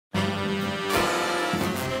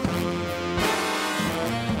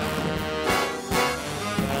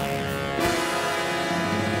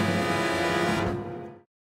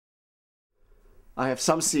I have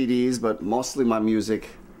some CDs, but mostly my music,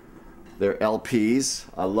 they're LPs.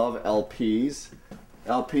 I love LPs.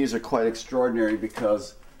 LPs are quite extraordinary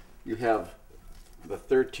because you have the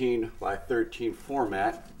 13 by 13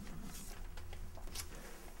 format,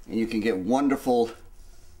 and you can get wonderful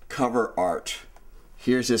cover art.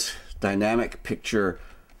 Here's this dynamic picture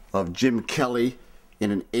of Jim Kelly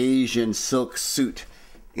in an Asian silk suit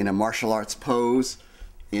in a martial arts pose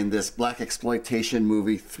in this black exploitation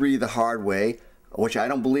movie, Three the Hard Way, which I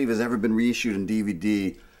don't believe has ever been reissued in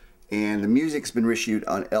DVD. And the music's been reissued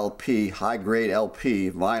on LP, high-grade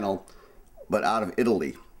LP, vinyl, but out of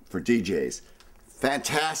Italy for DJs.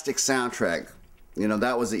 Fantastic soundtrack. You know,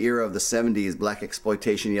 that was the era of the 70s, black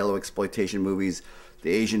exploitation, yellow exploitation movies, the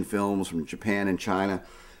Asian films from Japan and China,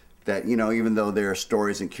 that, you know, even though their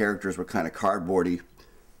stories and characters were kind of cardboardy,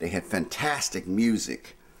 they had fantastic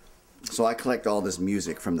music. So I collect all this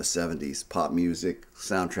music from the 70s, pop music,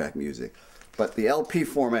 soundtrack music. But the LP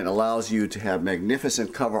format allows you to have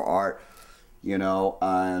magnificent cover art, you know,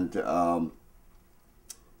 and a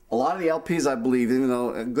lot of the LPs, I believe, even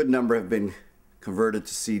though a good number have been converted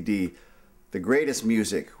to CD, the greatest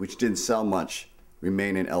music, which didn't sell much,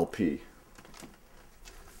 remain in LP.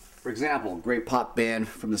 For example, great pop band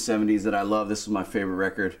from the 70s that I love. This is my favorite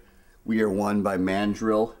record, We Are One by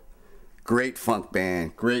Mandrill. Great funk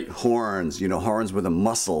band, great horns. You know, horns were the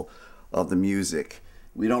muscle of the music.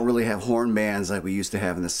 We don't really have horn bands like we used to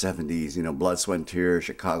have in the 70s. You know, Blood, Sweat and Tears,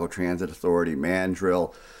 Chicago Transit Authority,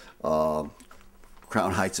 Mandrill, Crown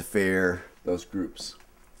Heights Affair, those groups.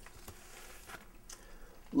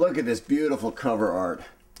 Look at this beautiful cover art.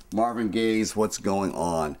 Marvin Gaye's What's Going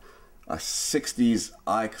On. A 60s,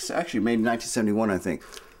 actually made in 1971, I think.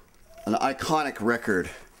 An iconic record,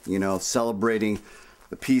 you know, celebrating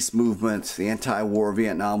the peace movement, the anti-war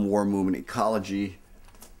Vietnam War movement, ecology.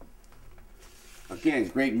 Again,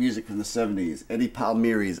 great music from the 70s. Eddie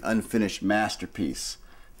Palmieri's unfinished masterpiece.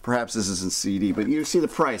 Perhaps this isn't CD, but you see the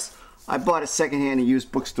price. I bought it secondhand in a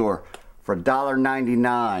used bookstore for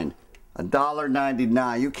 $1.99.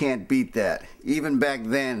 $1.99. You can't beat that. Even back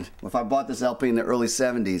then, if I bought this LP in the early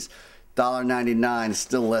 70s, $1.99 is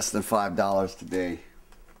still less than $5 today.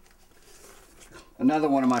 Another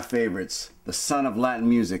one of my favorites, the son of Latin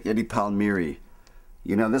music, Eddie Palmieri.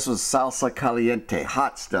 You know, this was salsa caliente,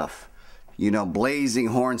 hot stuff. You know, blazing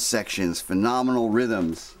horn sections, phenomenal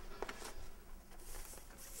rhythms.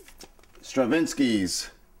 Stravinsky's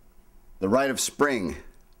The Rite of Spring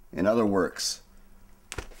and other works.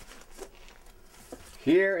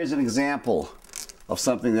 Here is an example of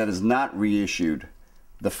something that is not reissued.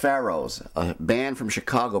 The Pharaohs, a band from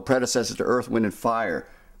Chicago, predecessor to Earth, Wind and Fire,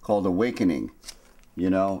 called Awakening. You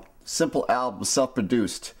know, simple album,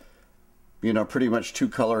 self-produced. You know, pretty much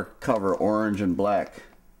two-color cover, orange and black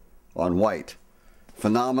on white.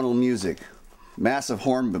 Phenomenal music. Massive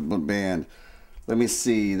horn band. Let me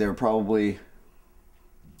see, there were probably,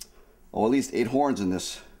 oh, at least 8 horns in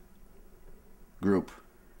this group.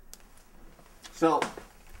 So,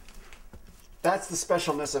 that's the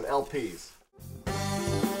specialness of LPs.